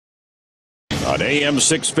on AM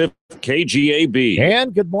 650 KGAB.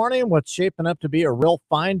 And good morning. What's shaping up to be a real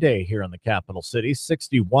fine day here in the capital city.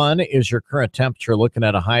 61 is your current temperature, looking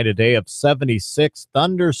at a high today of 76.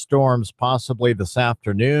 Thunderstorms possibly this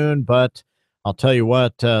afternoon, but I'll tell you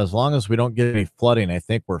what, as long as we don't get any flooding, I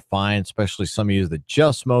think we're fine, especially some of you that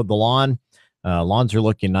just mowed the lawn. Lawns are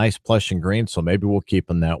looking nice, plush and green, so maybe we'll keep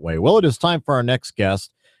them that way. Well, it is time for our next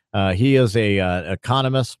guest. He is a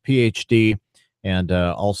economist, PhD, and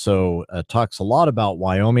also talks a lot about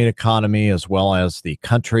Wyoming economy as well as the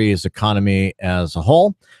country's economy as a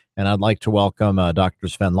whole. And I'd like to welcome Dr.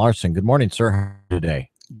 Sven Larsen. Good morning, sir. How are you today?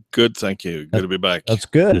 Good, thank you. Good to be back. That's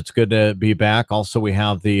good. It's good to be back. Also, we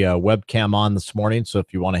have the webcam on this morning, so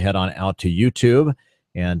if you want to head on out to YouTube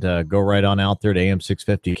and go right on out there to AM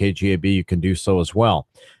 650 KGAB, you can do so as well.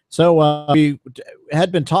 So we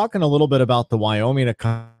had been talking a little bit about the Wyoming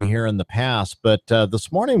economy here in the past, but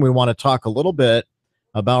this morning we want to talk a little bit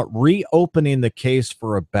about reopening the case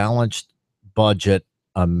for a balanced budget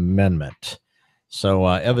amendment. So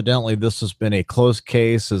evidently this has been a closed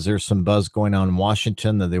case. Is there some buzz going on in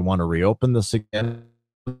Washington that they want to reopen this again?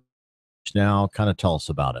 Now, kind of tell us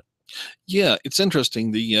about it. Yeah, it's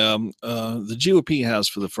interesting. The GOP has,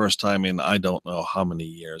 for the first time in I don't know how many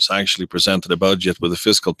years, actually presented a budget with a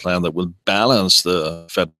fiscal plan that will balance the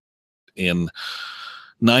Fed in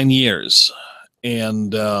 9 years.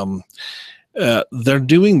 And they're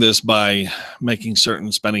doing this by making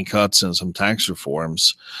certain spending cuts and some tax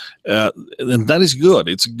reforms. And that is good.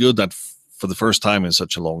 It's good that for the first time in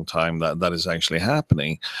such a long time that is actually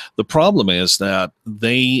happening. The problem is that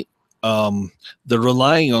they're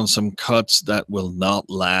relying on some cuts that will not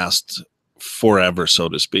last forever, so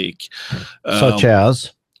to speak. Such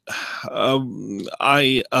as?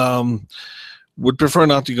 I would prefer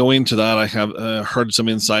not to go into that. I have heard some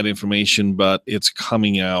inside information, but it's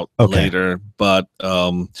coming out later. But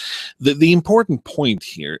the important point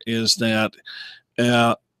here is that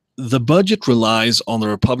the budget relies on the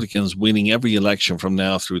Republicans winning every election from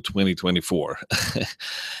now through 2024.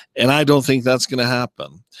 And I don't think that's going to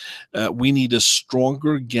happen. We need a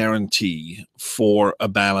stronger guarantee for a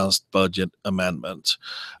balanced budget amendment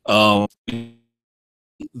that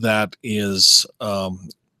is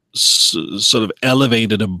sort of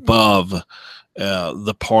elevated above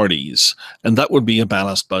the parties, and that would be a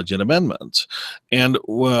balanced budget amendment. And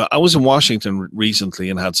I was in Washington recently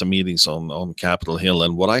and had some meetings on Capitol Hill,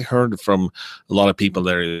 and what I heard from a lot of people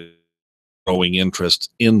there is growing interest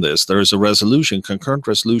in this. There is a resolution, concurrent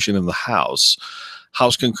resolution in the House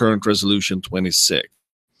Concurrent Resolution 26,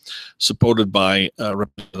 supported by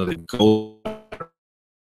Representative Gold,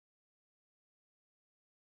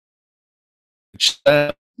 which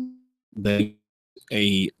said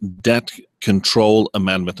a debt control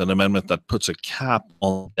amendment, an amendment that puts a cap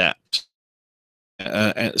on debt,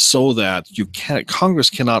 so that Congress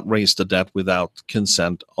cannot raise the debt without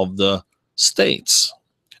consent of the states.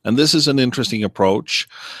 And this is an interesting approach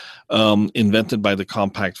invented by the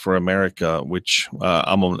Compact for America, which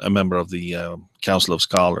I'm a member of the Council of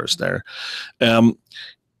Scholars there.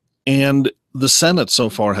 And the Senate so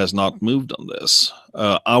far has not moved on this.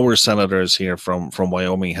 Our senators here from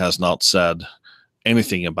Wyoming has not said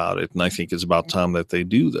anything about it, and I think it's about time that they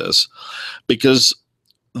do this, because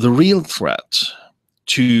the real threat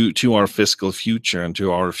to our fiscal future and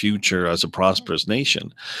to our future as a prosperous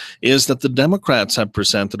nation is that the Democrats have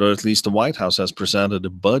presented, or at least the White House has presented,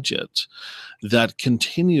 a budget that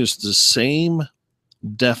continues the same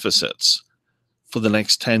deficits for the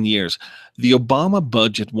next 10 years. The Obama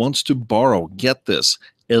budget wants to borrow, get this,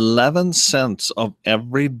 11 cents of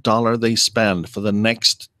every dollar they spend for the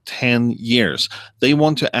next 10 years. They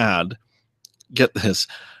want to add, get this,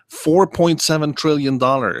 $4.7 trillion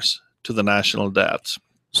to the national debt.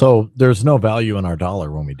 So there's no value in our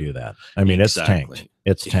dollar when we do that. I mean, exactly.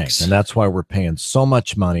 It's tanked. It's tanked. And that's why we're paying so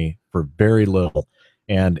much money for very little.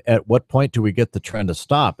 And at what point do we get the trend to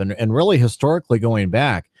stop? And really, historically going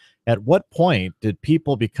back, at what point did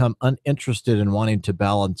people become uninterested in wanting to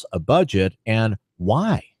balance a budget, and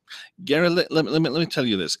why? Gary, let me tell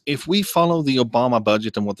you this. If we follow the Obama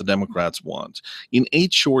budget and what the Democrats want, in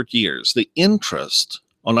 8 short years, the interest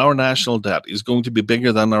on our national debt is going to be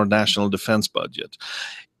bigger than our national defense budget.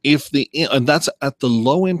 And that's at the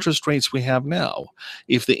low interest rates we have now.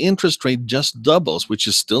 If the interest rate just doubles, which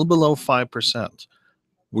is still below 5%,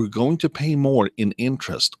 we're going to pay more in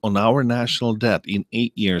interest on our national debt in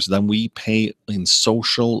 8 years than we pay in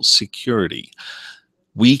Social Security.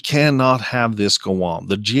 We cannot have this go on.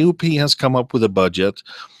 The GOP has come up with a budget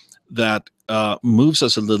that moves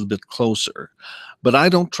us a little bit closer. But I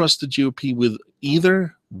don't trust the GOP with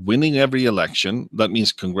either winning every election, that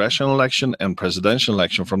means congressional election and presidential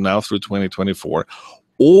election from now through 2024,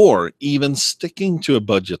 or even sticking to a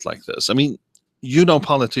budget like this. I mean, you know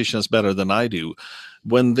politicians better than I do.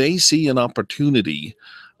 When they see an opportunity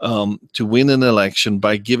to win an election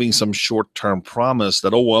by giving some short-term promise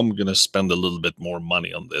that, oh, I'm going to spend a little bit more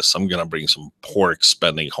money on this, I'm going to bring some pork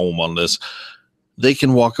spending home on this, they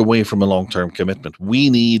can walk away from a long-term commitment. We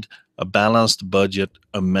need a balanced budget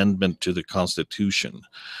amendment to the Constitution.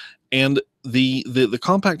 And the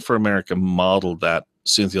Compact for America model that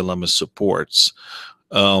Cynthia Lummis supports,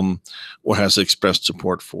 or has expressed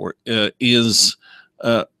support for, is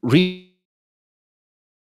really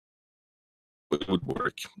would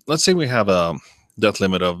work. Let's say we have a debt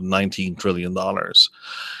limit of $19 trillion,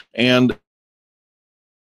 and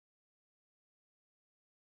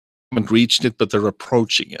haven't reached it, but they're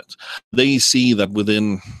approaching it. They see that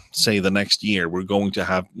within, say, the next year, we're going to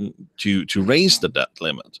have to raise the debt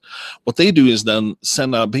limit. What they do is then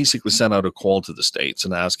basically send out a call to the states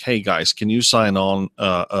and ask, hey guys, can you sign on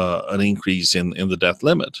an increase in the debt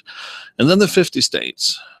limit? And then the 50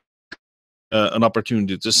 states, an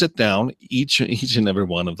opportunity to sit down, each and every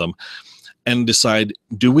one of them, and decide,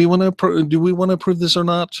 do we want to approve this or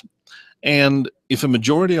not? And if a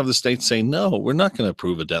majority of the states say, no, we're not going to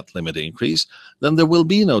approve a debt limit increase, then there will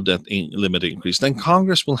be no debt limit increase. Then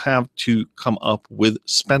Congress will have to come up with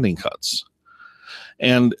spending cuts.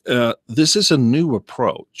 And this is a new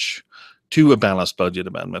approach to a balanced budget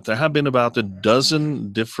amendment. There have been about a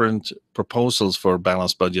dozen different proposals for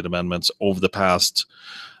balanced budget amendments over the past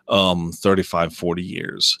 35, 40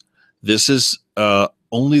 years. This is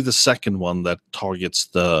only the second one that targets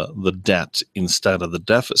the debt instead of the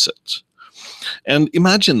deficit. And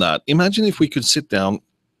imagine that. Imagine if we could sit down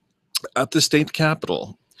at the state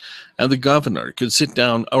capitol and the governor could sit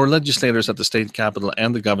down, our legislators at the state capitol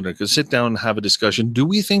and the governor could sit down and have a discussion. Do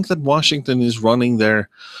we think that Washington is running their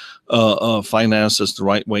finances the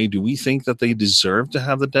right way? Do we think that they deserve to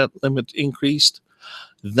have the debt limit increased?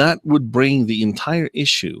 That would bring the entire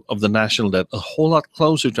issue of the national debt a whole lot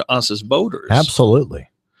closer to us as voters. Absolutely.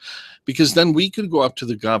 Because then we could go up to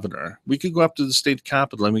the governor, we could go up to the state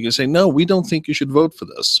capitol, and we could say, no, we don't think you should vote for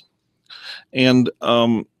this. And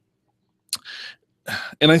I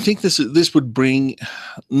think this would bring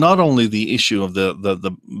not only the issue of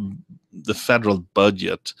the federal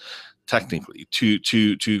budget technically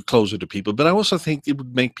to closer to people, but I also think it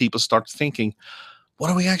would make people start thinking, what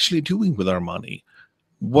are we actually doing with our money?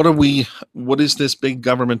 What is this big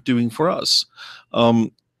government doing for us?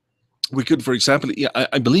 We could, for example,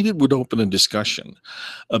 I believe it would open a discussion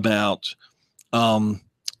about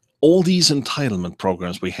all these entitlement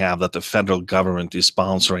programs we have that the federal government is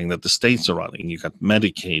sponsoring, that the states are running. You got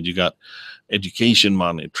Medicaid, you got education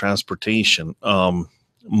money, transportation,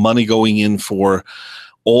 money going in for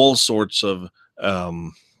all sorts of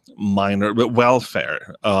minor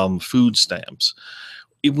welfare, food stamps.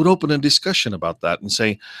 It would open a discussion about that and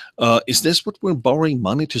say, is this what we're borrowing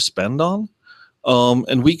money to spend on?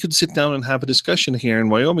 And we could sit down and have a discussion here in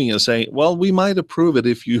Wyoming and say, well, we might approve it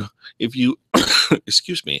if you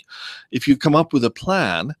excuse me, if you come up with a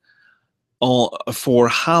plan for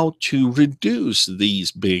how to reduce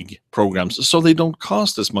these big programs so they don't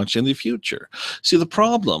cost as much in the future. See, the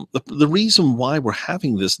problem, the reason why we're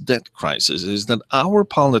having this debt crisis is that our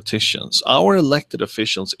politicians, our elected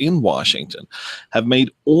officials in Washington have made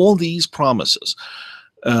all these promises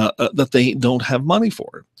that they don't have money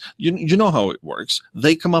for. You know how it works.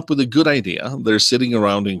 They come up with a good idea. They're sitting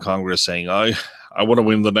around in Congress saying, I want to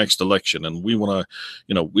win the next election, and we want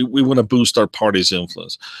to, we want to boost our party's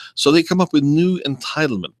influence. So they come up with new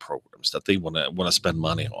entitlement programs that they want to spend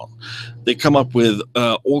money on. They come up with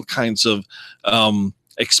all kinds of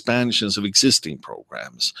expansions of existing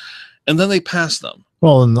programs, and then they pass them.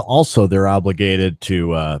 Well, and also they're obligated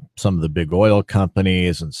to some of the big oil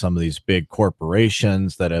companies and some of these big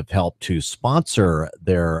corporations that have helped to sponsor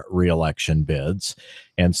their reelection bids.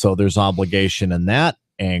 And so there's obligation in that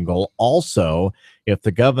angle. Also, if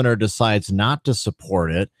the governor decides not to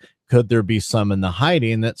support it, could there be some in the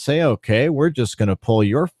hiding that say, okay, we're just going to pull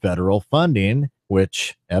your federal funding,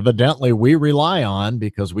 which evidently we rely on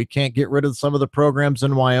because we can't get rid of some of the programs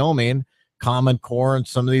in Wyoming, Common Core and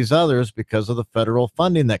some of these others, because of the federal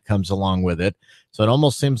funding that comes along with it. So it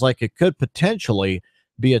almost seems like it could potentially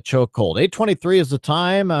be a chokehold. 8:23 is the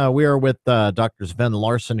time. We are with Dr. Sven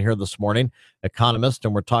Larsen here this morning, economist,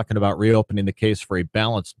 and we're talking about reopening the case for a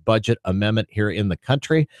balanced budget amendment here in the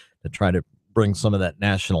country to try to bring some of that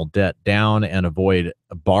national debt down and avoid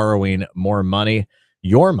borrowing more money,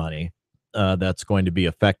 your money, that's going to be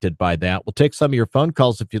affected by that. We'll take some of your phone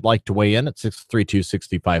calls if you'd like to weigh in at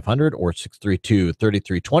 632-6500 or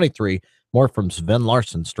 632-3323. More from Sven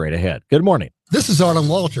Larsen straight ahead. Good morning. This is Arlen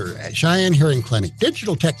Walter at Cheyenne Hearing Clinic.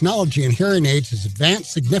 Digital technology in hearing aids has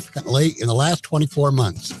advanced significantly in the last 24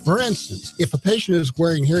 months. For instance, if a patient is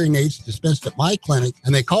wearing hearing aids dispensed at my clinic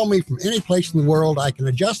and they call me from any place in the world, I can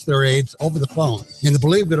adjust their aids over the phone. In the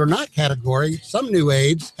believe it or not category, some new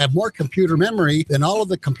aids have more computer memory than all of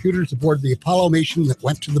the computers aboard the Apollo mission that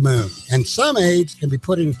went to the moon. And some aids can be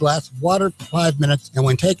put in a glass of water for 5 minutes and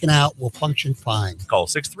when taken out will function fine. Call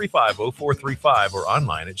 635-0435 or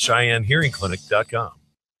online at CheyenneHearingClinic.com.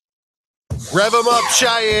 Rev 'em up,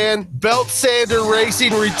 Cheyenne. Belt Sander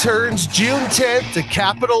Racing returns June 10th to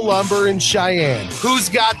Capitol Lumber in Cheyenne. Who's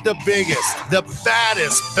got the biggest, the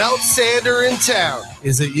baddest belt sander in town?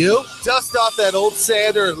 Is it you? Dust off that old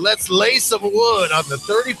sander and let's lay some wood on the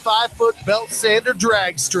 35-foot belt sander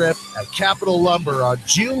drag strip at Capitol Lumber on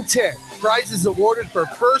June 10th. Prizes awarded for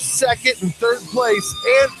first, second, and third place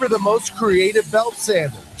and for the most creative belt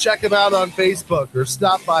sander. Check them out on Facebook or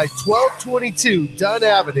stop by 1222 Dunn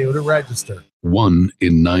Avenue to register. 1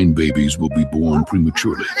 in 9 babies will be born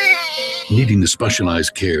prematurely, needing the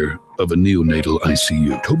specialized care of a neonatal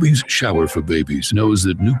ICU. Toby's Shower for Babies knows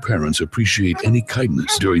that new parents appreciate any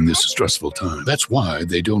kindness during this stressful time. That's why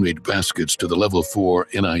they donate baskets to the Level 4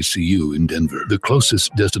 NICU in Denver, the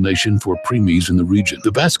closest destination for preemies in the region.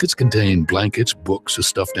 The baskets contain blankets, books, a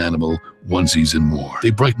stuffed animal, onesies, and more. They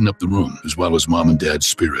brighten up the room, as well as mom and dad's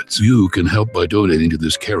spirits. You can help by donating to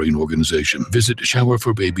this caring organization. Visit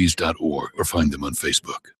showerforbabies.org or find them on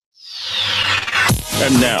Facebook.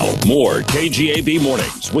 And now, more KGAB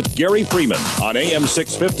Mornings with Gary Freeman on AM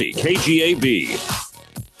 650 KGAB.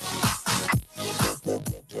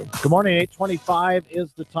 Good morning. 8:25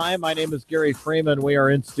 is the time. My name is Gary Freeman. We are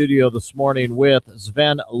in studio this morning with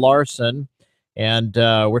Sven Larsen, and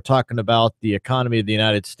we're talking about the economy of the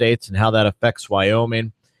United States and how that affects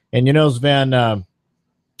Wyoming. And you know, Sven,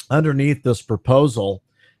 underneath this proposal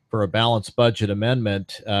for a balanced budget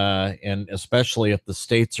amendment, and especially if the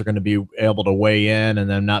states are going to be able to weigh in and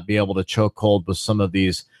then not be able to choke hold with some of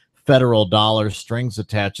these federal dollar strings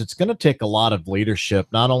attached, it's going to take a lot of leadership,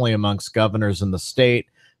 not only amongst governors in the state,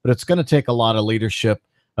 but it's going to take a lot of leadership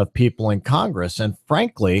of people in Congress. And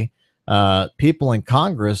frankly, people in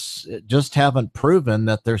Congress just haven't proven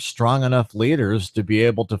that they're strong enough leaders to be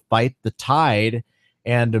able to fight the tide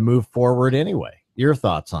and to move forward anyway. Your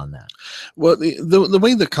thoughts on that? Well, the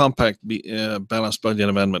way the compact balanced budget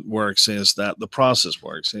amendment works is that the process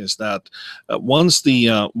works is that once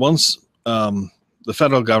the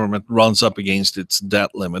federal government runs up against its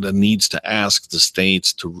debt limit and needs to ask the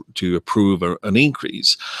states to approve an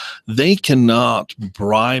increase, they cannot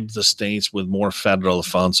bribe the states with more federal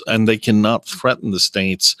funds, and they cannot threaten the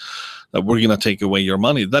states that we're going to take away your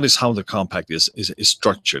money. That is how the compact is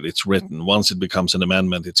structured. It's written. Once it becomes an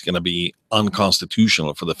amendment, it's going to be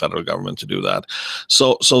unconstitutional for the federal government to do that.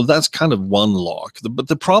 So that's kind of one lock. But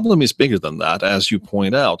the problem is bigger than that, as you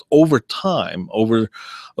point out. Over time, over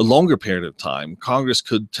a longer period of time, Congress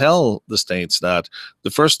could tell the states that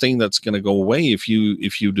the first thing that's going to go away if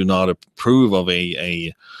you do not approve of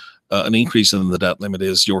an increase in the debt limit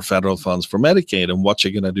is your federal funds for Medicaid, and what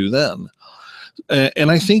you're going to do then.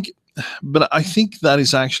 And I think that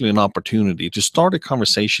is actually an opportunity to start a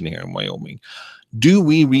conversation here in Wyoming. Do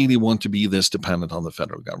we really want to be this dependent on the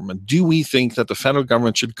federal government? Do we think that the federal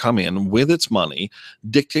government should come in with its money,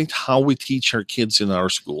 dictate how we teach our kids in our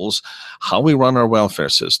schools, how we run our welfare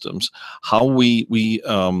systems, how we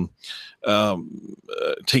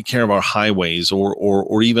take care of our highways,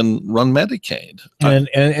 or even run Medicaid?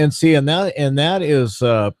 And that is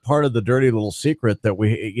part of the dirty little secret that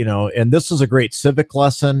we, and this is a great civic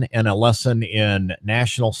lesson and a lesson in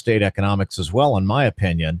national state economics as well, in my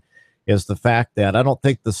opinion, is the fact that I don't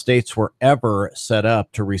think the states were ever set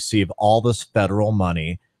up to receive all this federal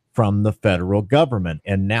money from the federal government.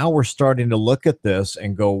 And now we're starting to look at this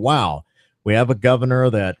and go, wow, we have a governor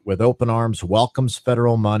that with open arms welcomes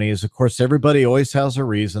federal monies. Of course, everybody always has a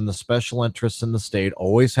reason. The special interests in the state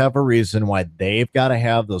always have a reason why they've got to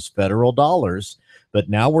have those federal dollars. But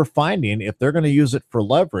now we're finding if they're going to use it for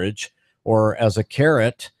leverage or as a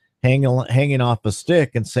carrot hanging off a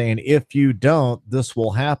stick and saying, if you don't, this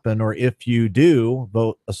will happen, or if you do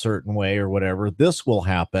vote a certain way or whatever, this will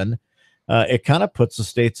happen. It kind of puts the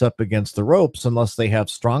states up against the ropes unless they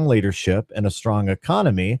have strong leadership and a strong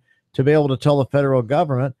economy to be able to tell the federal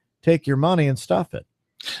government, take your money and stuff it.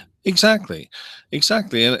 Exactly.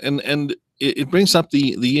 And it brings up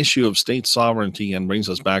the issue of state sovereignty and brings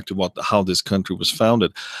us back to how this country was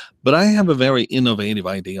founded. But I have a very innovative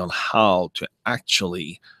idea on how to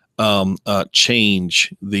actually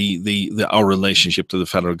change our relationship to the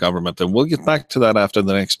federal government. And we'll get back to that after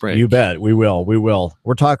the next break. You bet. We will.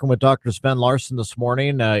 We're talking with Dr. Sven Larsen this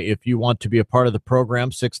morning. If you want to be a part of the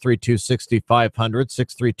program, 632-6500,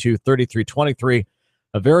 632-3323.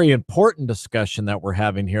 A very important discussion that we're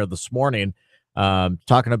having here this morning,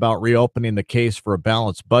 talking about reopening the case for a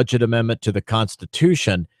balanced budget amendment to the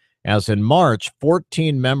Constitution. As in March,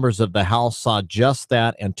 14 members of the House saw just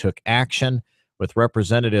that and took action. With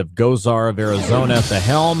Representative Gozar of Arizona at the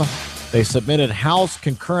helm, they submitted House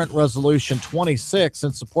Concurrent Resolution 26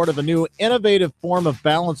 in support of a new innovative form of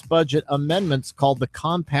balanced budget amendments called the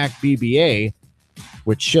Compact BBA,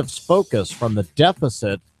 which shifts focus from the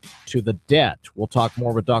deficit to the debt. We'll talk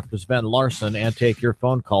more with Dr. Sven Larsen and take your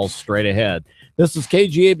phone calls straight ahead. This is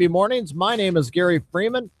KGAB Mornings. My name is Gary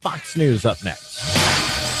Freeman. Fox News up next.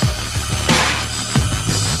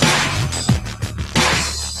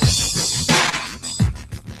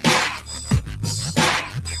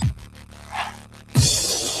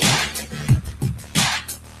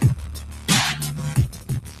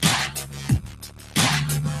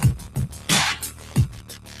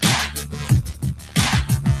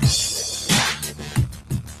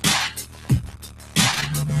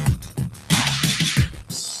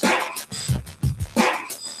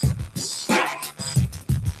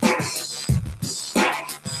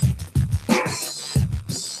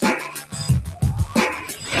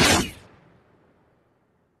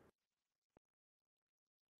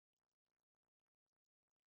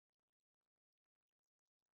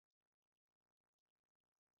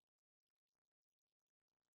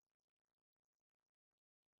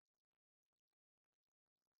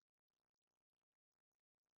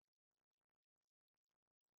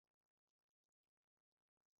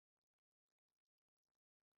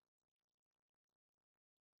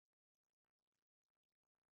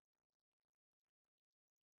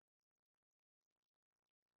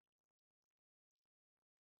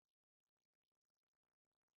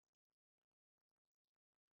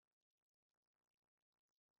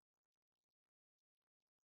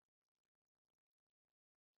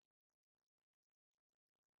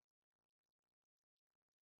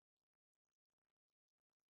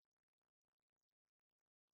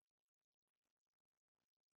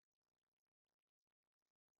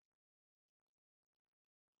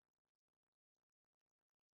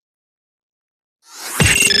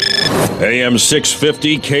 AM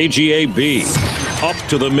 650 KGAB. Up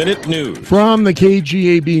to the minute news. From the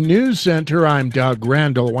KGAB News Center, I'm Doug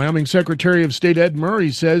Randall. Wyoming Secretary of State Ed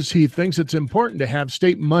Murray says he thinks it's important to have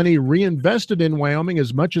state money reinvested in Wyoming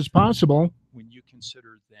as much as possible. When you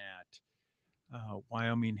consider that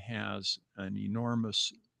Wyoming has an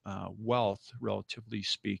enormous wealth, relatively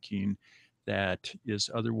speaking, that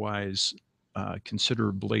is otherwise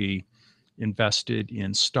considerably invested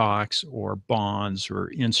in stocks or bonds or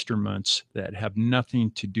instruments that have nothing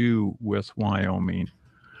to do with Wyoming.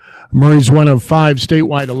 Murray's one of 5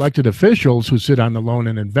 statewide elected officials who sit on the Loan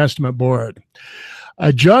and Investment Board.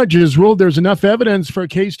 A judge has ruled there's enough evidence for a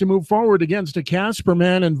case to move forward against a Casper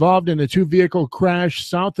man involved in a 2-vehicle crash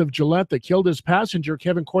south of Gillette that killed his passenger.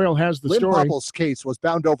 Kevin Coyle has the story. Lynn Popple's case was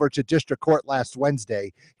bound over to district court last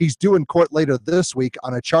Wednesday. He's due in court later this week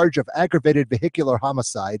on a charge of aggravated vehicular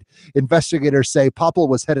homicide. Investigators say Popple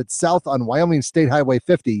was headed south on Wyoming State Highway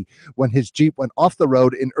 50 when his Jeep went off the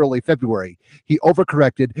road in early February. He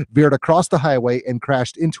overcorrected, veered across the highway, and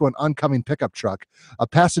crashed into an oncoming pickup truck. A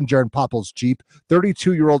passenger in Popple's Jeep,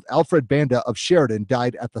 32-year-old Alfred Banda of Sheridan,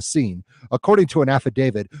 died at the scene. According to an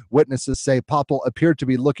affidavit, witnesses say Popple appeared to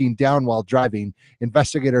be looking down while driving.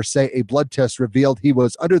 Investigators say a blood test revealed he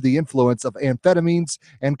was under the influence of amphetamines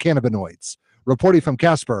and cannabinoids. Reporting from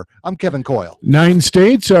Casper, I'm Kevin Coyle. 9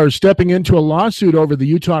 states are stepping into a lawsuit over the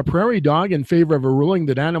Utah prairie dog in favor of a ruling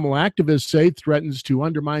that animal activists say threatens to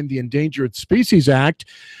undermine the Endangered Species Act.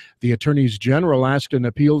 The attorneys general asked an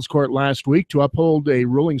appeals court last week to uphold a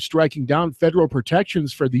ruling striking down federal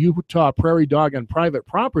protections for the Utah prairie dog on private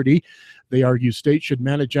property. They argue states should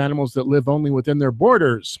manage animals that live only within their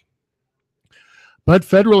borders. But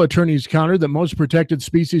federal attorneys countered that most protected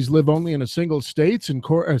species live only in a single state, and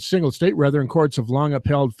courts have long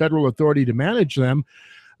upheld federal authority to manage them.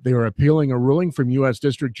 They are appealing a ruling from U.S.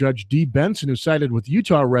 District Judge Dee Benson, who sided with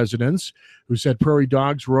Utah residents who said prairie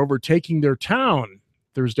dogs were overtaking their town.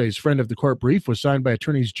 Thursday's friend of the court brief was signed by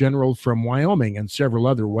attorneys general from Wyoming and several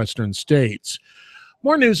other western states.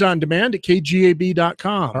 More news on demand at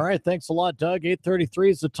KGAB.com. All right, thanks a lot, Doug. 8:33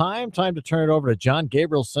 is the time. Time to turn it over to John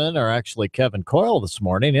Gabrielson, or actually Kevin Coyle this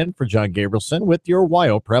morning, in for John Gabrielson with your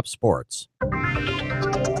WYO Prep Sports.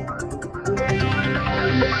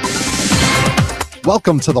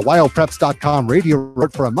 Welcome to the WyoPreps.com radio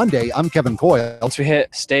report for a Monday. I'm Kevin Coyle. Once we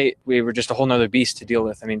hit state, we were just a whole nother beast to deal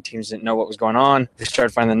with. I mean, teams didn't know what was going on. We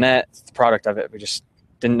started finding the net. It's the product of it. We just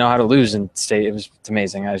didn't know how to lose in state. It's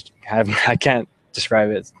amazing. I can't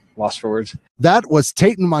describe it. It's lost for words. That was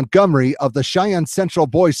Tayton Montgomery of the Cheyenne Central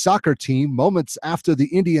boys soccer team moments after the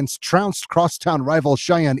Indians trounced crosstown rival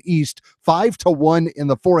Cheyenne East 5-1 in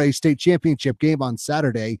the 4A state championship game on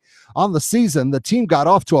Saturday. On the season, the team got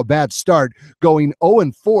off to a bad start, going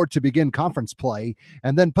 0-4 to begin conference play,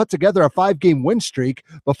 and then put together a 5-game win streak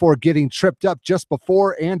before getting tripped up just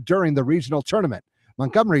before and during the regional tournament.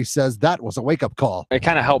 Montgomery says that was a wake-up call. It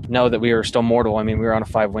kind of helped know that we were still mortal. I mean, we were on a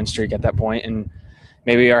 5-win streak at that point, and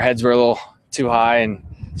maybe our heads were a little too high, and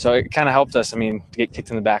so it kind of helped us, to get kicked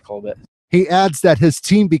in the back a little bit. He adds that his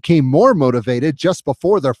team became more motivated just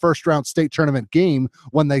before their first-round state tournament game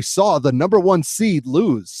when they saw the number 1 seed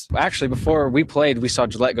lose. Actually, before we played, we saw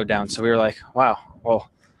Gillette go down, so we were like, wow, well,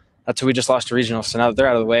 that's who we just lost to regional, so now that they're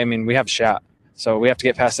out of the way, we have a shot. So we have to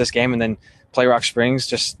get past this game and then play Rock Springs,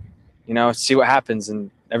 just, see what happens,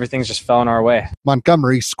 and everything's just fell in our way.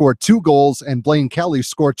 Montgomery scored 2 goals, and Blaine Kelly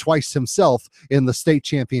scored twice himself in the state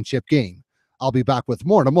championship game. I'll be back with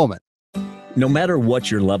more in a moment. No matter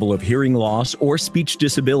what your level of hearing loss or speech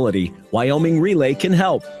disability, Wyoming Relay can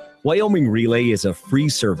help. Wyoming Relay is a free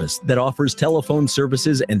service that offers telephone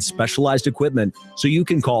services and specialized equipment so you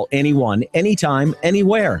can call anyone, anytime,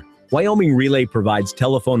 anywhere. Wyoming Relay provides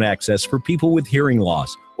telephone access for people with hearing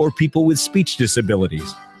loss or people with speech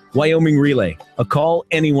disabilities. Wyoming Relay, a call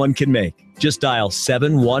anyone can make. Just dial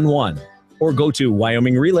 711 or go to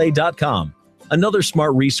wyomingrelay.com. Another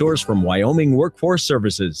smart resource from Wyoming Workforce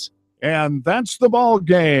Services. And that's the ball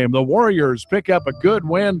game. The Warriors pick up a good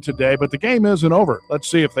win today, but the game isn't over. Let's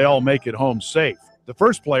see if they all make it home safe. The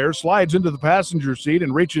first player slides into the passenger seat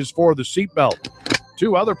and reaches for the seatbelt.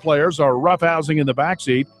 2 other players are roughhousing in the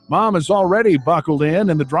backseat. Mom is already buckled in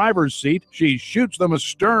the driver's seat. She shoots them a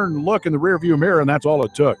stern look in the rearview mirror, and that's all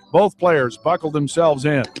it took. Both players buckled themselves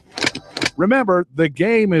in. Remember, the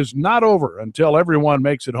game is not over until everyone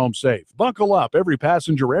makes it home safe. Buckle up, every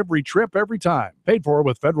passenger, every trip, every time. Paid for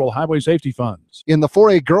with federal highway safety funds. In the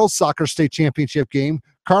 4A girls soccer state championship game,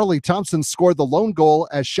 Carly Thompson scored the lone goal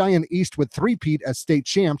as Cheyenne East would three-peat as state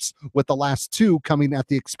champs, with the last 2 coming at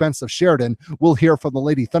the expense of Sheridan. We'll hear from the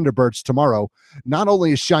Lady Thunderbirds tomorrow. Not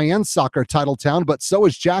only is Cheyenne soccer title town, but so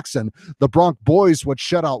is Jackson. The Bronc boys would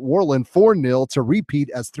shut out Worland 4-0 to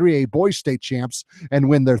repeat as 3A boys state champs and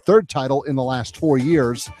win their 3rd title in the last 4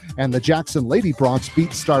 years. And the Jackson Lady Broncs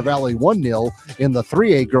beat Star Valley 1-0 in the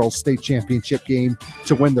 3A girls state championship game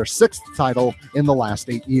to win their 6th title in the last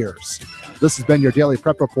 8 years. This has been your Daily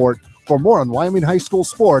Prep Report. For more on Wyoming high school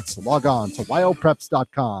sports, log on to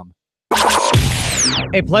wyopreps.com.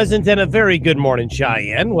 A pleasant and a very good morning,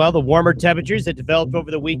 Cheyenne. Well, the warmer temperatures that developed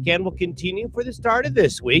over the weekend will continue for the start of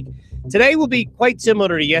this week. Today will be quite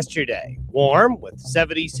similar to yesterday. Warm with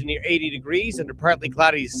 70s to near 80 degrees under partly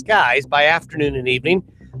cloudy skies by afternoon and evening.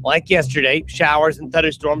 Like yesterday, showers and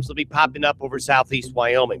thunderstorms will be popping up over southeast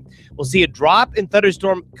Wyoming. We'll see a drop in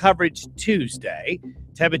thunderstorm coverage Tuesday.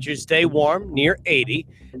 Temperatures stay warm, near 80.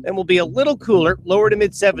 Then we'll be a little cooler, lower to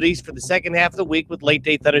mid-70s for the second half of the week, with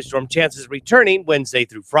late-day thunderstorm chances returning Wednesday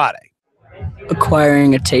through Friday.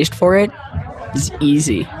 Acquiring a taste for it is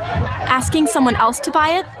easy. Asking someone else to buy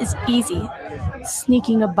it is easy.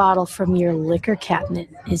 Sneaking a bottle from your liquor cabinet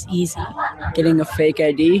is easy. Getting a fake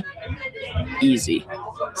ID? Easy.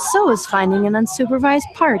 So is finding an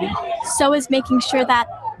unsupervised party. So is making sure that,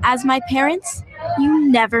 as my parents, you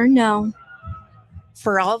never know.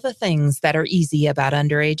 For all the things that are easy about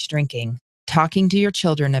underage drinking, talking to your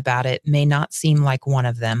children about it may not seem like one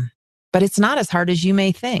of them. But it's not as hard as you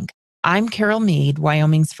may think. I'm Carol Meade,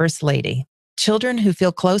 Wyoming's First Lady. Children who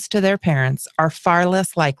feel close to their parents are far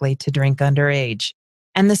less likely to drink underage.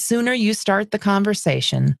 And the sooner you start the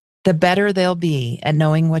conversation, the better they'll be at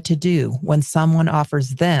knowing what to do when someone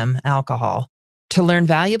offers them alcohol. To learn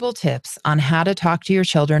valuable tips on how to talk to your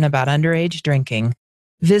children about underage drinking,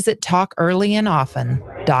 visit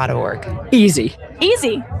talkearlyandoften.org. Easy.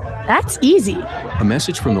 Easy. That's easy. A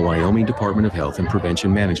message from the Wyoming Department of Health and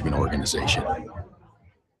Prevention Management Organization.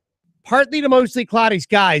 Partly to mostly cloudy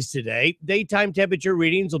skies today. Daytime temperature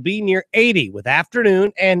readings will be near 80 with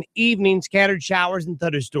afternoon and evening scattered showers and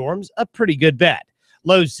thunderstorms, a pretty good bet.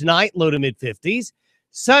 Lows tonight, low to mid-50s.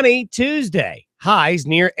 Sunny Tuesday, highs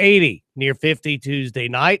near 80, near 50 Tuesday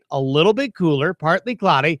night, a little bit cooler, partly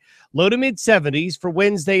cloudy, low to mid-70s for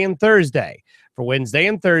Wednesday and Thursday. For Wednesday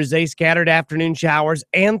and Thursday, scattered afternoon showers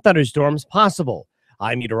and thunderstorms possible.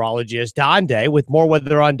 I'm meteorologist Don Day with more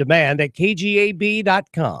weather on demand at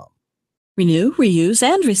KGAB.com. Renew, reuse,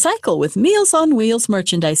 and recycle with Meals on Wheels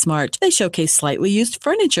Merchandise Mart. They showcase slightly used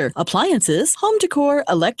furniture, appliances, home decor,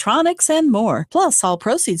 electronics, and more. Plus, all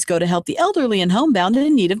proceeds go to help the elderly and homebound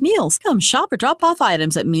in need of meals. Come shop or drop off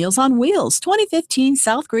items at Meals on Wheels, 2015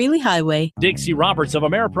 South Greeley Highway. Dixie Roberts of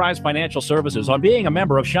Ameriprise Financial Services on being a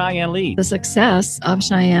member of Cheyenne Lead. The success of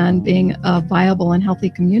Cheyenne being a viable and healthy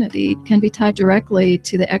community can be tied directly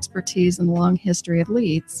to the expertise and long history of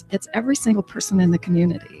Leads. It's every single person in the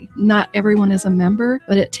community. Not everyone is a member,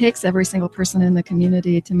 but it takes every single person in the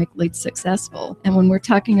community to make Leads successful. And when we're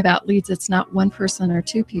talking about Leads, it's not one person or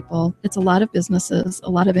two people. It's a lot of businesses, a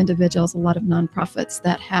lot of individuals, a lot of nonprofits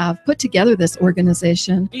that have put together this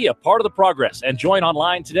organization. Be a part of the progress and join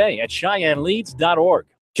online today at CheyenneLeads.org.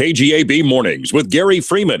 KGAB Mornings with Gary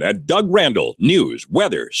Freeman and Doug Randall. News,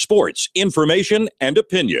 weather, sports, information, and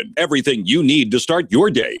opinion. Everything you need to start your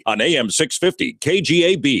day on AM 650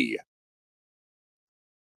 KGAB.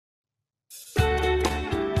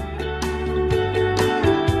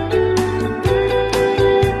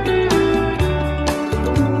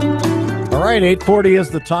 All right, 8:40 is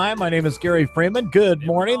the time. My name is Gary Freeman. Good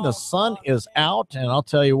morning. The sun is out, and I'll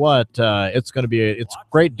tell you what, it's going to be it's a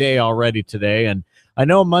great day already today. And I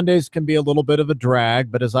know Mondays can be a little bit of a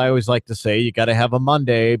drag, but as I always like to say, you got to have a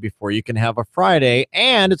Monday before you can have a Friday,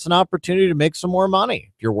 and it's an opportunity to make some more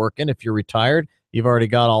money. If you're working, if you're retired, you've already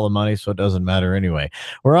got all the money, so it doesn't matter anyway.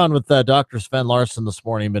 We're on with Dr. Sven Larsen this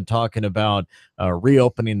morning. Been talking about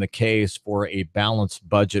reopening the case for a balanced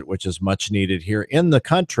budget, which is much needed here in the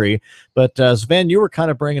country. But Sven, you were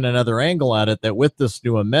kind of bringing another angle at it, that with this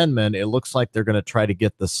new amendment, it looks like they're going to try to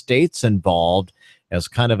get the states involved as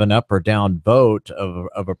kind of an up or down vote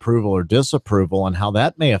of approval or disapproval, and how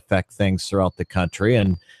that may affect things throughout the country.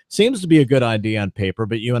 And seems to be a good idea on paper,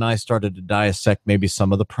 but you and I started to dissect maybe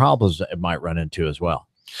some of the problems that it might run into as well.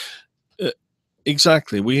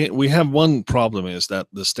 Exactly. We have one problem, is that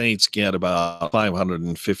the states get about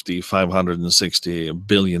 $560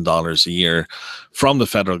 billion a year from the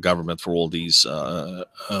federal government for all these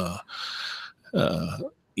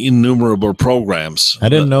innumerable programs. I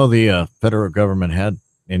didn't know the federal government had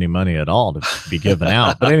any money at all to be given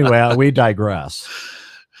out. But anyway, we digress.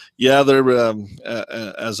 Yeah, they're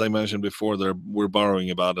as I mentioned before, we're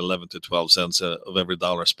borrowing about 11 to 12 cents of every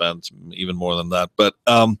dollar spent, even more than that. But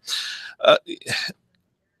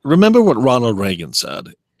remember what Ronald Reagan said.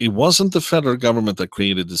 It wasn't the federal government that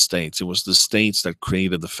created the states. It was the states that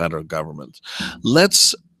created the federal government.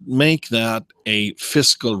 Let's make that a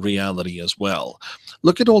fiscal reality as well.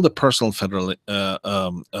 Look at all the personal federal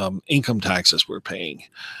income taxes we're paying,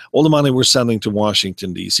 all the money we're sending to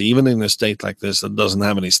Washington, D.C., even in a state like this that doesn't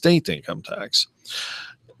have any state income tax.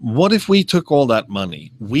 What if we took all that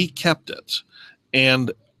money, we kept it,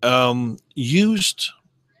 and used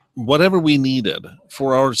whatever we needed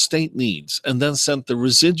for our state needs, and then sent the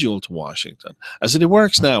residual to Washington? As it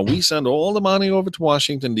works now, we send all the money over to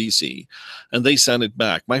Washington, D.C., and they send it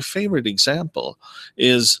back. My favorite example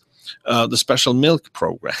is the special milk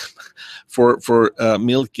program for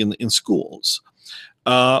milk in schools.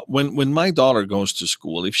 When my daughter goes to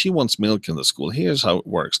school, if she wants milk in the school, here's how it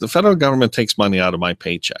works. The federal government takes money out of my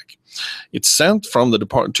paycheck. It's sent from the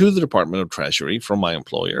department to the Department of Treasury from my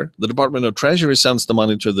employer. The Department of Treasury sends the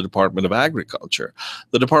money to the Department of Agriculture.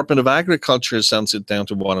 The Department of Agriculture sends it down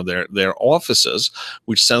to one of their offices,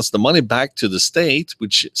 which sends the money back to the state,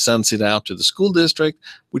 which sends it out to the school district,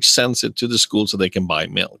 which sends it to the school so they can buy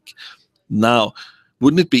milk. Now,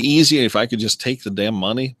 wouldn't it be easier if I could just take the damn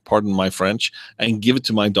money, pardon my French, and give it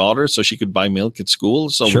to my daughter so she could buy milk at school?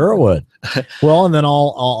 So sure it would. Well, and then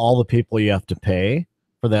all the people you have to pay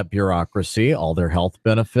for that bureaucracy, all their health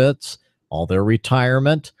benefits, all their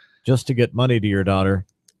retirement, just to get money to your daughter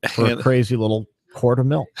for a crazy little quart of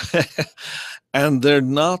milk. And they're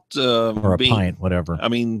not or a pint, whatever. I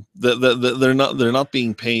mean, they're not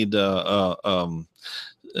being paid on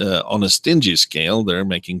a stingy scale. They're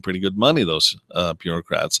making pretty good money, those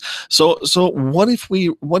bureaucrats. So what if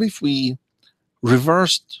we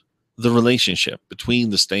reversed the relationship between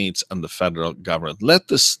the states and the federal government? Let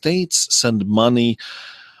the states send money,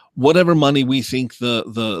 whatever money we think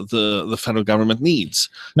the federal government needs.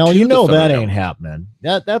 No, you know that ain't happening.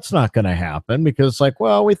 That's not going to happen, because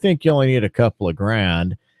we think you only need a couple of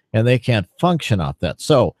grand, and they can't function off that.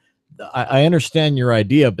 So I understand your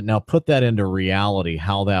idea, but now put that into reality,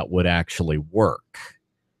 how that would actually work.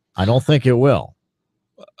 I don't think it will.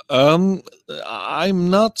 I'm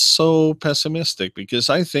not so pessimistic, because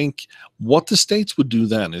I think what the states would do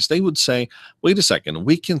then is they would say, wait a second,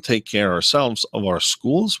 we can take care ourselves of our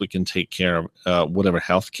schools. We can take care of whatever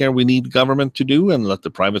healthcare we need government to do, and let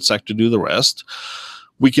the private sector do the rest.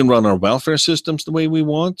 We can run our welfare systems the way we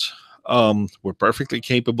want. We're perfectly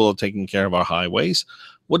capable of taking care of our highways.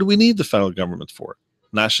 What do we need the federal government for?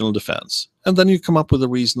 National defense. And then you come up with a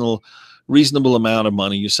reasonable amount of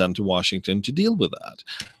money you send to Washington to deal with that.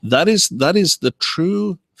 That is the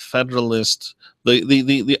true federalist,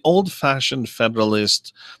 the old-fashioned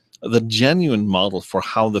federalist, the genuine model for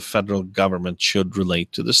how the federal government should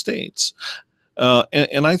relate to the states.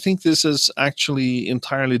 And I think this is actually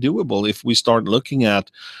entirely doable if we start looking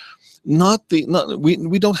at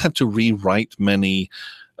we don't have to rewrite many.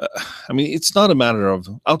 I mean, it's not a matter of,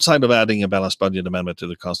 outside of adding a balanced budget amendment to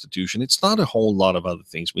the Constitution, it's not a whole lot of other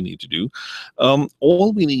things we need to do.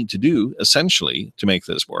 All we need to do, essentially, to make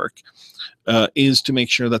this work, is to make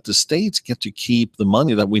sure that the states get to keep the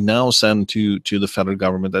money that we now send to the federal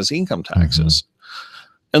government as income taxes.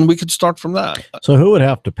 And we could start from that. So who would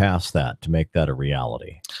have to pass that to make that a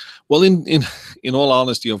reality? Well, in all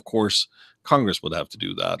honesty, of course, Congress would have to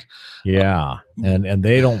do that. Yeah, and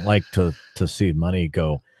they don't like to see money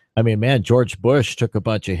go. I mean, man, George Bush took a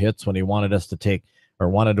bunch of hits when he wanted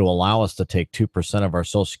to allow us to take 2% of our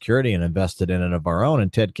Social Security and invest it in it of our own,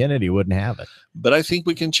 and Ted Kennedy wouldn't have it. But I think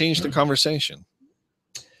we can change the conversation.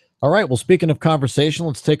 All right, well, speaking of conversation,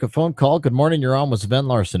 let's take a phone call. Good morning, you're on with Sven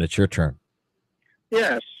Larsen. It's your turn.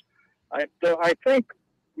 Yes, I think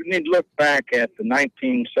we need to look back at the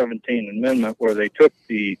 1917 amendment where they took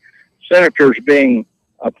the senators being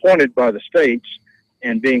appointed by the states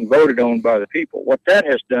and being voted on by the people. What that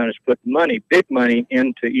has done is put money, big money,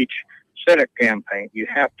 into each Senate campaign. You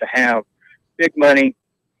have to have big money.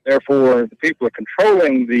 Therefore, the people are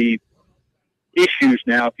controlling the issues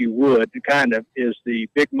now, if you would. It kind of is the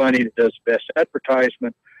big money that does best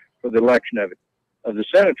advertisement for the election of the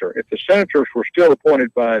senator. If the senators were still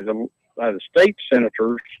appointed by the state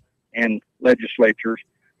senators and legislatures,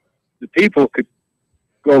 the people could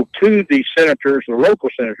go to the senators, the local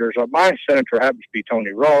senators. My senator happens to be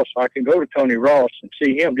Tony Ross. I can go to Tony Ross and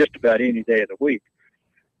see him just about any day of the week.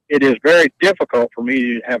 It is very difficult for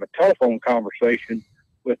me to have a telephone conversation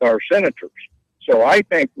with our senators. So I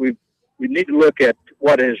think we need to look at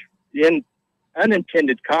what is the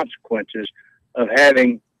unintended consequences of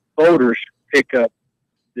having voters pick up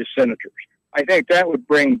the senators. I think that would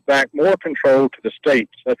bring back more control to the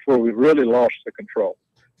states. That's where we've really lost the control.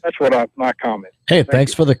 That's my comment. Hey,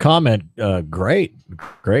 thanks for the comment. Great.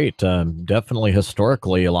 Definitely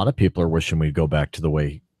historically, a lot of people are wishing we'd go back to the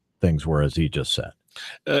way things were, as he just said.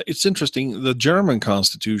 It's interesting. The German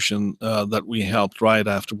Constitution that we helped write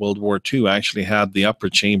after World War II actually had the upper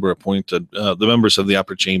chamber appointed, the members of the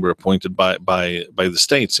upper chamber appointed by the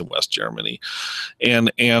states in West Germany, and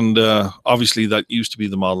obviously that used to be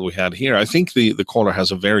the model we had here. I think the caller has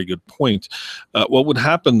a very good point. What would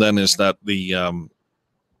happen then is that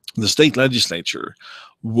the state legislature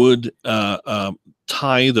would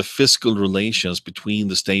tie the fiscal relations between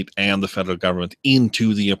the state and the federal government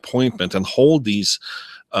into the appointment and hold these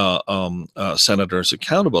senators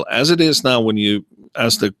accountable. As it is now,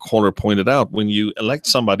 as the caller pointed out, when you elect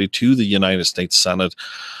somebody to the United States Senate,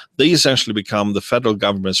 they essentially become the federal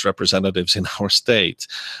government's representatives in our state.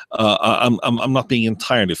 I'm not being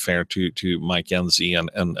entirely fair to Mike Enzi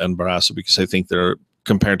and Barrasso, because I think they're,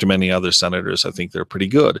 compared to many other senators, I think they're pretty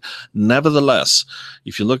good. Nevertheless,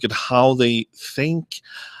 if you look at how they think,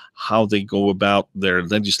 how they go about their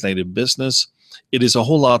legislative business, it is a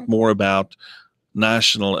whole lot more about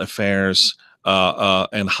national affairs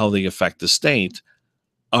and how they affect the state,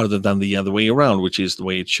 other than the other way around, which is the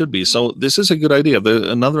way it should be. So this is a good idea.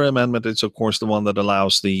 Another amendment is, of course, the one that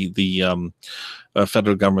allows the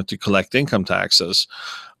federal government to collect income taxes.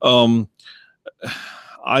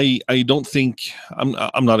 I don't think,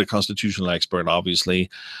 I'm not a constitutional expert, obviously.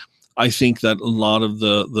 I think that a lot of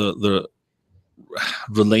the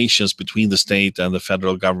relations between the state and the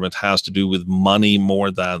federal government has to do with money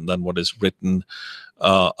more than what is written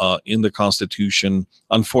in the Constitution,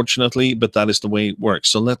 unfortunately, but that is the way it works.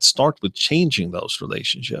 So let's start with changing those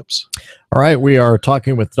relationships. All right, we are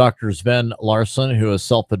talking with Dr. Sven Larsen, who has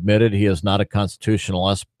self-admitted he is not a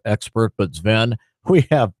constitutional expert, but Sven, we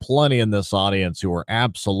have plenty in this audience who are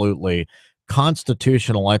absolutely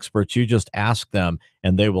constitutional experts. You just ask them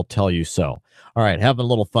and they will tell you so. All right, having a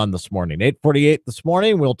little fun this morning. 8:48 this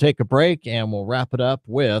morning. We'll take a break and we'll wrap it up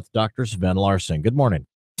with Dr. Sven Larsen. Good morning.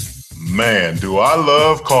 Man, do I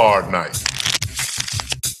love card night.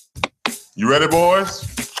 You ready, boys?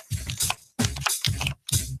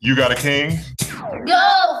 You got a king?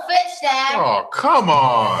 Go, Fish Dad! Oh, come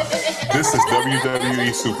on! This is WWE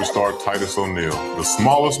superstar Titus O'Neil. The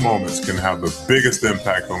smallest moments can have the biggest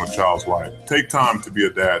impact on a child's life. Take time to be a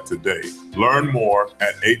dad today. Learn more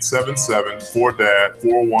at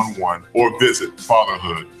 877-4DAD-411 or visit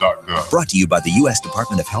fatherhood.gov. Brought to you by the U.S.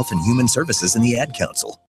 Department of Health and Human Services and the Ad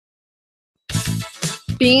Council.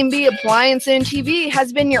 B&B Appliance and TV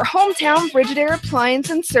has been your hometown Frigidaire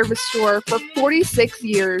appliance and service store for 46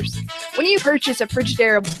 years. When you purchase a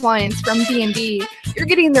Frigidaire appliance from B&B, you're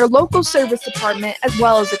getting their local service department as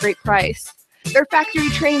well as a great price. Their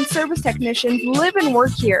factory-trained service technicians live and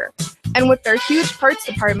work here. And with their huge parts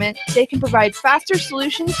department, they can provide faster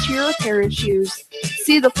solutions to your repair issues.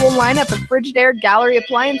 See the full lineup of Frigidaire Gallery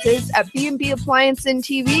appliances at B&B Appliance and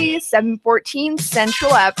TV, 714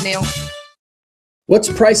 Central Avenue. What's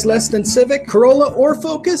priced less than Civic, Corolla, or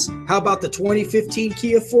Focus? How about the 2015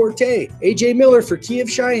 Kia Forte? AJ Miller for Kia of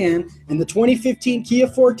Cheyenne, and the 2015 Kia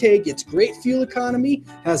Forte gets great fuel economy,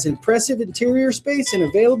 has impressive interior space and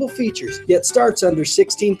available features, yet starts under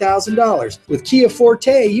 $16,000. With Kia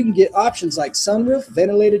Forte, you can get options like sunroof,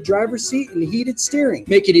 ventilated driver's seat, and heated steering,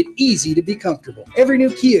 making it easy to be comfortable. Every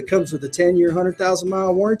new Kia comes with a 10-year,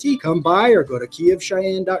 100,000-mile warranty. Come by or go to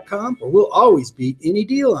KiaofCheyenne.com, or we'll always beat any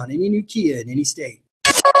deal on any new Kia in any state.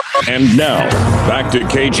 And now, back to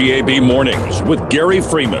KGAB Mornings with Gary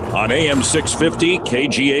Freeman on AM 650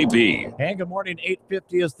 KGAB. And good morning,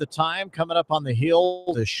 8:50 is the time. Coming up on the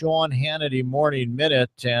heel, the Sean Hannity Morning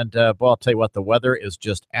Minute. And, well, I'll tell you what, the weather is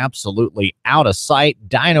just absolutely out of sight.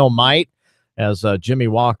 Dynamite, as Jimmy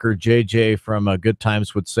Walker, JJ from Good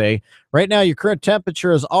Times would say. Right now, your current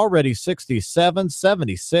temperature is already 67.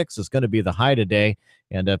 76 is going to be the high today.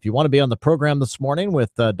 And if you want to be on the program this morning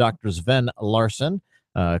with Dr. Sven Larsen,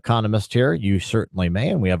 economist here, you certainly may.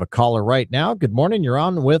 And we have a caller right now. Good morning. You're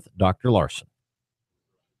on with Dr. Larsen.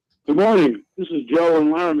 Good morning. This is Joe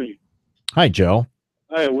in Laramie. Hi, Joe.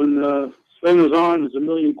 Hi. When Sven was on, there's a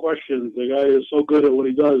million questions. The guy is so good at what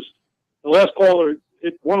he does. The last caller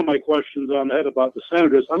hit one of my questions on the head about the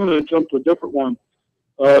senators. I'm going to jump to a different one.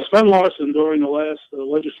 Sven Larsen, during the last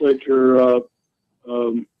legislature,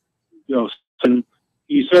 and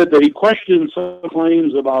he said that he questioned some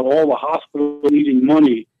claims about all the hospitals needing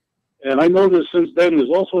money. And I noticed since then there's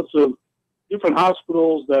all sorts of different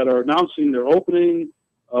hospitals that are announcing they're opening,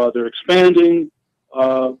 they're expanding.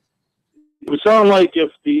 It would sound like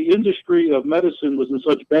if the industry of medicine was in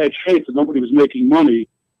such bad shape that nobody was making money,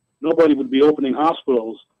 nobody would be opening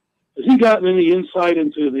hospitals. Has he gotten any insight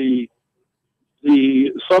into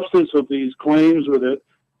the substance of these claims, or that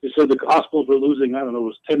they said the hospitals were losing, I don't know, it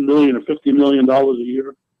was $10 million or $50 million a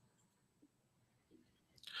year?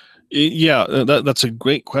 Yeah, that's a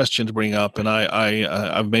great question to bring up, and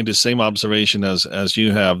I've made the same observation as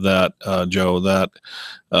you have, that Joe, that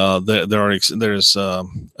there's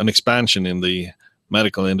an expansion in the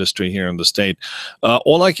medical industry here in the state.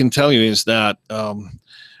 All I can tell you is that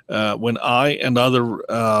when I and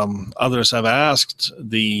others have asked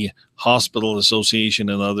the Hospital Association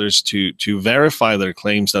and others to verify their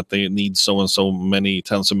claims that they need so and so many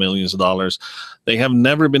tens of millions of dollars, they have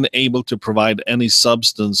never been able to provide any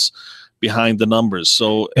substance behind the numbers.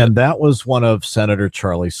 So, and that was one of Senator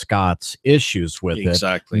Charlie Scott's issues with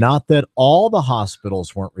exactly. it. Not that all the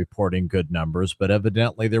hospitals weren't reporting good numbers, but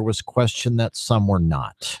evidently there was question that some were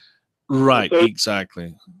not. Right, So,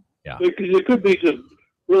 exactly. Yeah, it could be just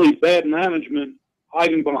really bad management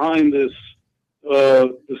hiding behind this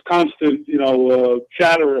constant,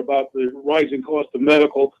 chatter about the rising cost of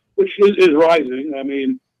medical, which is rising. I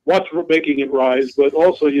mean, what's making it rise? But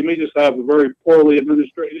also, you may just have a very poorly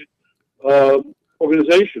administrated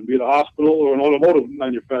organization, be it a hospital or an automotive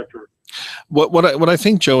manufacturer. What I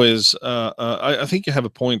think, Joe, is I think you have a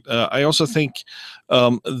point. I also think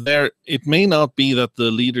it may not be that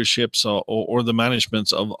the leaderships or the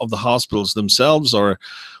managements of the hospitals themselves are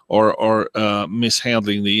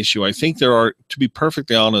mishandling the issue. I think there are, to be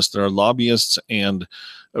perfectly honest, there are lobbyists and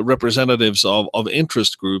representatives of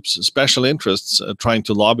interest groups, special interests, trying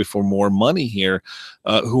to lobby for more money here,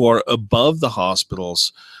 who are above the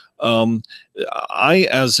hospitals. I'm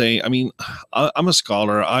a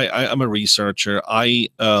scholar. I'm a researcher. I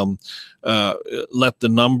let the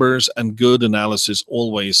numbers and good analysis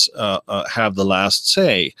always have the last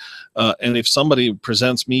say. And if somebody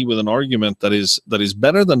presents me with an argument that is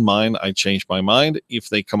better than mine, I change my mind. If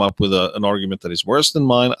they come up with an argument that is worse than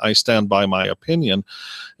mine, I stand by my opinion.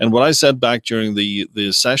 And what I said back during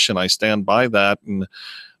the session, I stand by that. And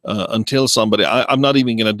until somebody, I'm not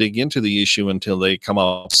even going to dig into the issue until they come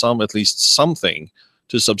up with at least something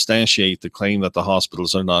to substantiate the claim that the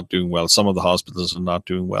hospitals are not doing well. Some of the hospitals are not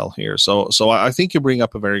doing well here. So I think you bring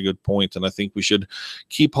up a very good point, and I think we should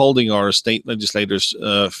keep holding our state legislators'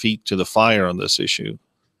 feet to the fire on this issue.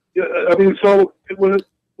 Yeah, I mean, so when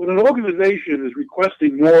an organization is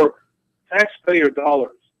requesting more taxpayer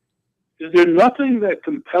dollars, is there nothing that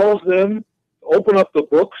compels them to open up the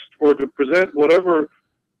books or to present whatever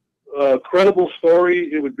credible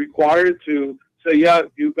story it would require to say, yeah,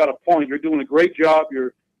 you've got a point, you're doing a great job,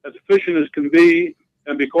 you're as efficient as can be,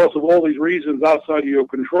 and because of all these reasons outside of your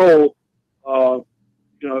control,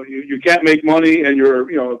 you can't make money, and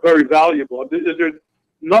you're very valuable. Is there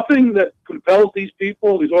nothing that compels these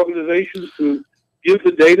people, these organizations, to give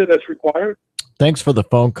the data that's required? Thanks for the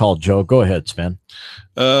phone call, Joe. Go ahead, Sven.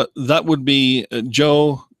 That would be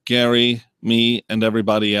Joe, Gary, me, and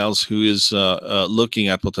everybody else who is looking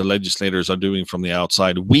at what the legislators are doing from the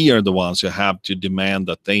outside. We are the ones who have to demand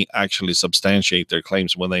that they actually substantiate their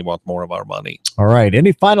claims when they want more of our money. All right.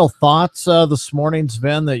 Any final thoughts this morning,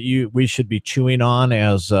 Sven, that we should be chewing on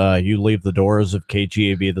as you leave the doors of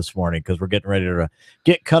KGAB this morning? Because we're getting ready to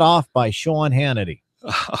get cut off by Sean Hannity.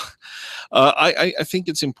 I think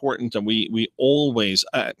it's important that we always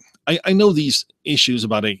I know these issues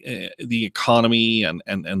about the economy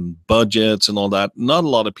and budgets and all that. Not a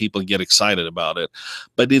lot of people get excited about it,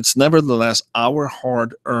 but it's nevertheless our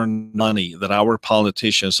hard-earned money that our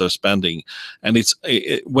politicians are spending. And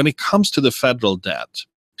when it comes to the federal debt,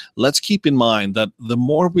 let's keep in mind that the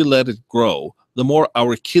more we let it grow, the more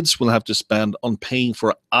our kids will have to spend on paying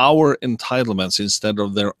for our entitlements instead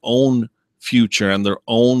of their own future and their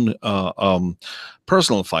own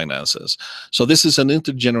personal finances. So this is an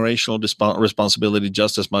intergenerational responsibility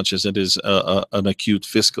just as much as it is an acute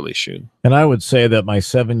fiscal issue. And I would say that my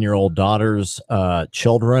 7-year-old daughter's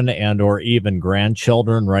children and or even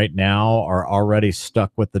grandchildren right now are already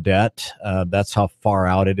stuck with the debt. That's how far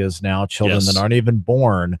out it is now. Children that aren't even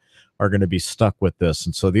born are going to be stuck with this.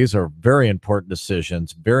 And so these are very important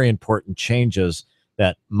decisions, very important changes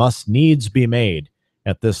that must needs be made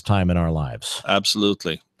at this time in our lives.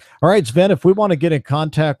 Absolutely. All right, Sven, if we want to get in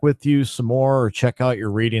contact with you some more or check out your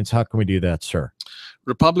readings, how can we do that, sir?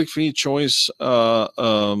 Republic Free Choice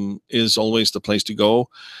is always the place to go.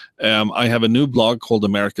 I have a new blog called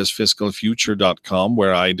americasfiscalfuture.com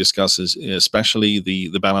where I discuss especially the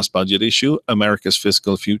balanced budget issue,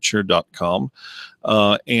 americasfiscalfuture.com.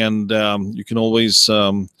 And you can always,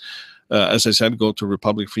 as I said, go to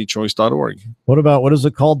republicfreechoice.org. What is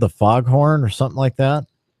it called? The foghorn or something like that?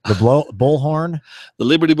 The bullhorn? The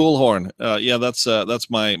Liberty Bullhorn. Yeah, that's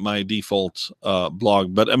my default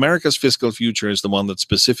blog. But America's Fiscal Future is the one that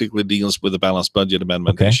specifically deals with the balanced budget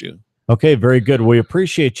amendment issue. Okay, very good. We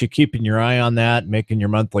appreciate you keeping your eye on that, making your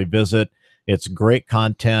monthly visit. It's great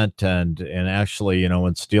content, and actually,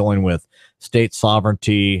 it's dealing with state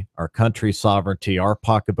sovereignty, our country's sovereignty, our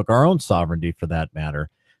pocketbook, our own sovereignty for that matter.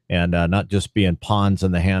 And not just being pawns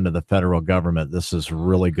in the hand of the federal government. This is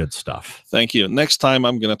really good stuff. Thank you. Next time,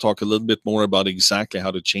 I'm going to talk a little bit more about exactly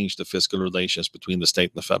how to change the fiscal relations between the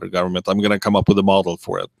state and the federal government. I'm going to come up with a model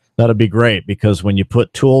for it. That'd be great, because when you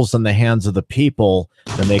put tools in the hands of the people,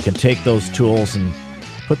 then they can take those tools and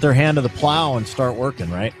put their hand to the plow and start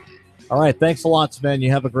working, right? All right. Thanks a lot, Sven.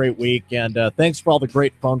 You have a great week. And thanks for all the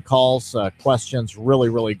great phone calls, questions. Really,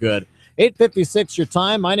 really good. 8:56 your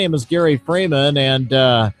time. My name is Gary Freeman, and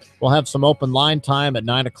we'll have some open line time at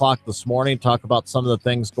 9 o'clock this morning, talk about some of the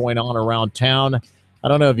things going on around town. I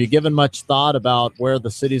don't know, have you given much thought about where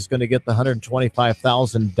the city's going to get the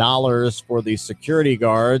 $125,000 for the security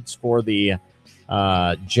guards for the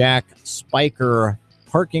Jack Spiker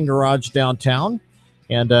parking garage downtown?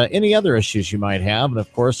 And any other issues you might have. And,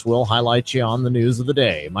 of course, we'll highlight you on the news of the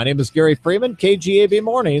day. My name is Gary Freeman, KGAB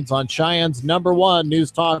Mornings on Cheyenne's #1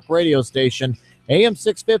 news talk radio station, AM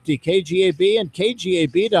 650 KGAB and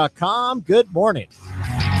KGAB.com. Good morning.